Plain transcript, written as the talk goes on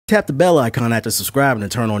Tap the bell icon after subscribing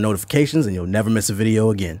and turn on notifications and you'll never miss a video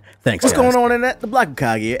again. Thanks, What's guys. going on in that? The Black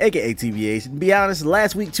Hokage here, aka TVH. To be honest,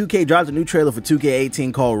 last week 2K dropped a new trailer for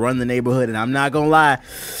 2K18 called Run the Neighborhood, and I'm not gonna lie,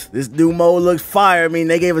 this new mode looks fire. I mean,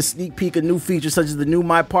 they gave a sneak peek of new features such as the new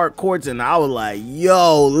My Park courts, and I was like,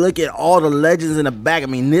 yo, look at all the legends in the back. I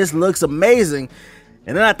mean, this looks amazing.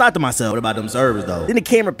 And then I thought to myself, what about them servers though? Then the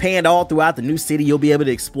camera panned all throughout the new city you'll be able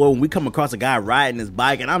to explore when we come across a guy riding his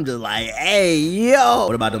bike, and I'm just like, hey, yo.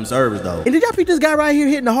 What about them servers though? And did y'all peep this guy right here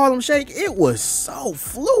hitting the Harlem Shake? It was so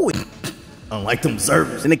fluid. Unlike them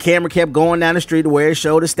servers. And the camera kept going down the street to where it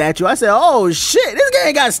showed a statue. I said, oh shit, this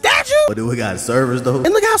game got a statue? But do we got servers though? And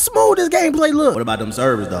look how smooth this gameplay look. What about them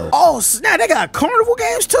servers though? Oh snap, they got carnival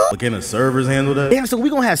games too? But can the servers handle that? Damn, so we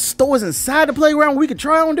gonna have stores inside the playground where we could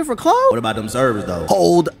try on different clothes? What about them servers though?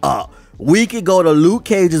 Hold up. We could go to Luke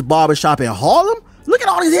Cage's barbershop in Harlem? Look at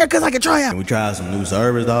all these haircuts I can try out. Can we try out some new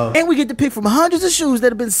servers though? And we get to pick from hundreds of shoes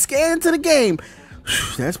that have been scanned to the game.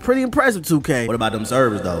 That's pretty impressive, 2K. What about them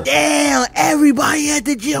servers though? Damn, everybody at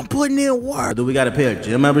the gym putting in work. Do we gotta pay a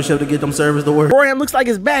gym membership to get them servers to work? Bram looks like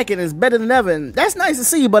it's back and it's better than ever, and that's nice to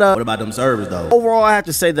see, but what about them servers though? Overall, I have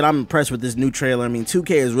to say that I'm impressed with this new trailer. I mean,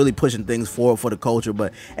 2K is really pushing things forward for the culture,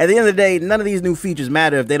 but at the end of the day, none of these new features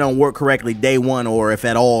matter if they don't work correctly day one, or if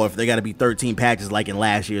at all, if they gotta be 13 patches like in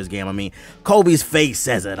last year's game. I mean, Kobe's face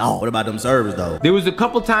says it all. What about them servers though? There was a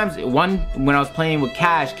couple times, one when I was playing with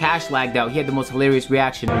Cash lagged out. He had the most hilarious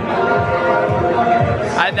reaction.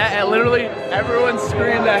 Literally, everyone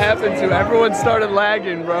screamed that happened to. Everyone started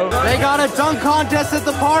lagging, bro. They got a dunk contest at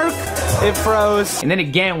the park. It froze. And then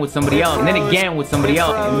again with somebody else. And then again with somebody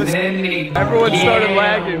else. And then everyone started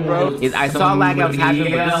lagging, bro. I saw lag outs happen, but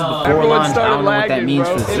this is before everyone launch. I don't know what that means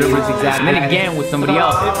bro. for the servers exactly. And then again with somebody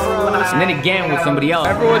else. And then again with somebody else.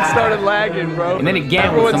 Everyone started lagging, bro. And then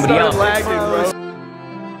again with somebody else. Lagging, bro.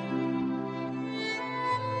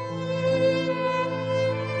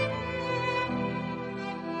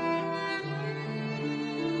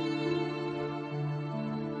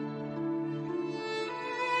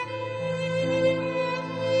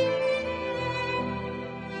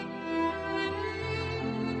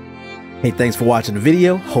 Hey, thanks for watching the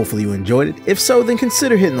video. Hopefully you enjoyed it. If so, then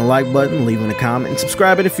consider hitting the like button, leaving a comment, and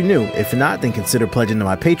subscribe it if you're new. If not, then consider pledging to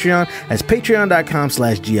my Patreon. That's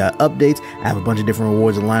patreon.com/GIupdates. I have a bunch of different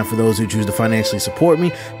rewards in line for those who choose to financially support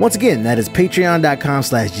me. Once again, that is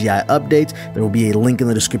patreon.com/GIupdates. There will be a link in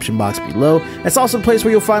the description box below. That's also a place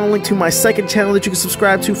where you'll find a link to my second channel that you can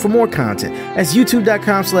subscribe to for more content. That's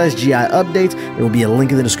youtube.com/GIupdates. There will be a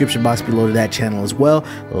link in the description box below to that channel as well.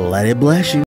 Let it bless you.